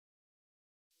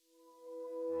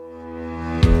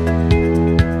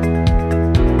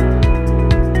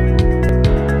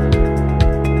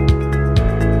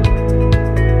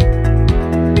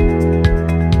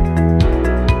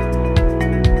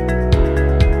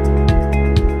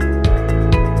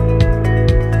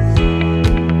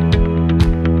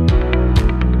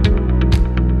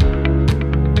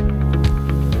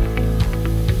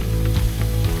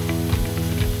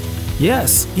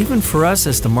Yes, even for us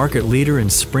as the market leader in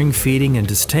spring feeding and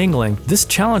disentangling, this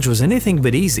challenge was anything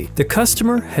but easy. The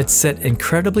customer had set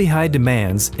incredibly high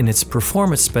demands in its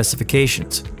performance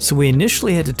specifications, so we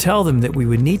initially had to tell them that we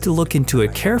would need to look into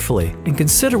it carefully and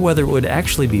consider whether it would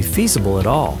actually be feasible at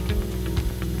all.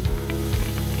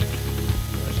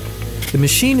 The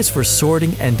machine is for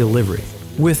sorting and delivery,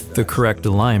 with the correct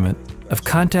alignment, of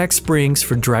contact springs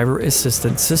for driver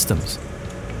assistance systems.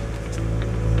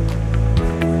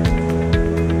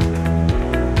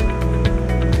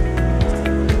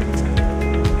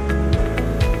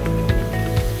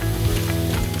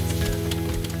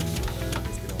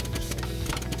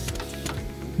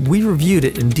 We reviewed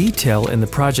it in detail in the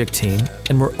project team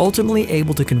and were ultimately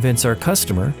able to convince our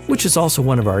customer, which is also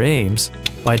one of our aims,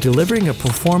 by delivering a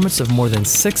performance of more than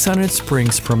 600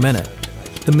 springs per minute.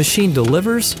 The machine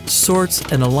delivers, sorts,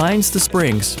 and aligns the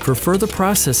springs for further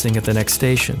processing at the next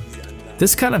station.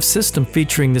 This kind of system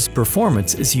featuring this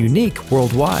performance is unique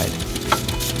worldwide.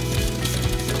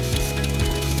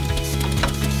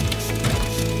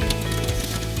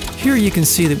 Here you can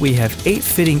see that we have 8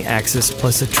 fitting axes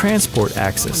plus a transport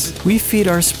axis. We feed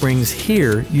our springs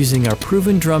here using our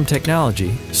proven drum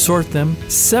technology, sort them,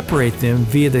 separate them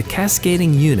via the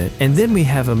cascading unit, and then we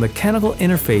have a mechanical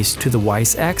interface to the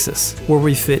WEISS axis, where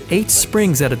we fit 8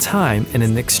 springs at a time in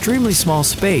an extremely small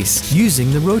space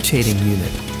using the rotating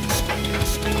unit.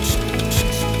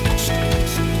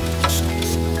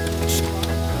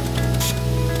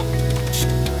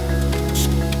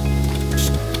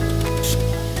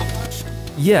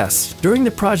 Yes, during the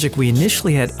project we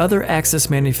initially had other axis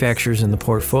manufacturers in the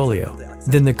portfolio.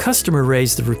 Then the customer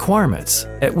raised the requirements,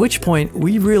 at which point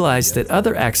we realized that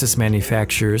other axis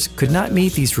manufacturers could not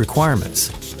meet these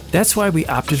requirements. That's why we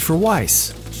opted for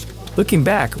WEISS. Looking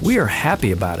back, we are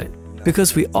happy about it,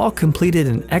 because we all completed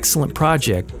an excellent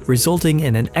project, resulting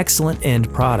in an excellent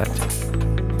end product.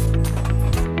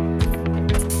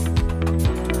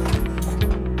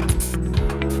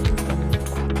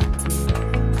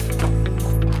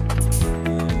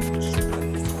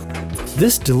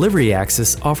 This delivery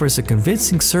axis offers a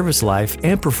convincing service life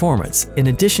and performance in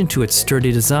addition to its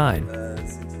sturdy design.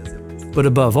 But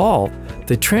above all,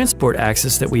 the transport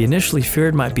axis that we initially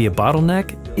feared might be a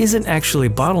bottleneck isn't actually a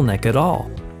bottleneck at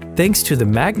all, thanks to the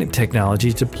magnet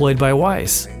technology deployed by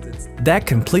WEISS. That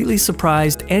completely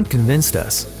surprised and convinced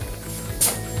us.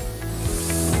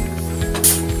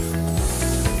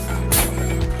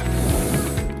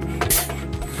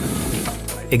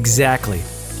 Exactly.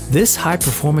 This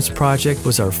high-performance project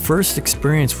was our first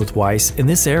experience with WEISS in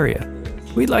this area.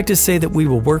 We'd like to say that we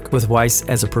will work with WEISS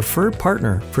as a preferred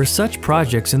partner for such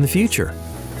projects in the future.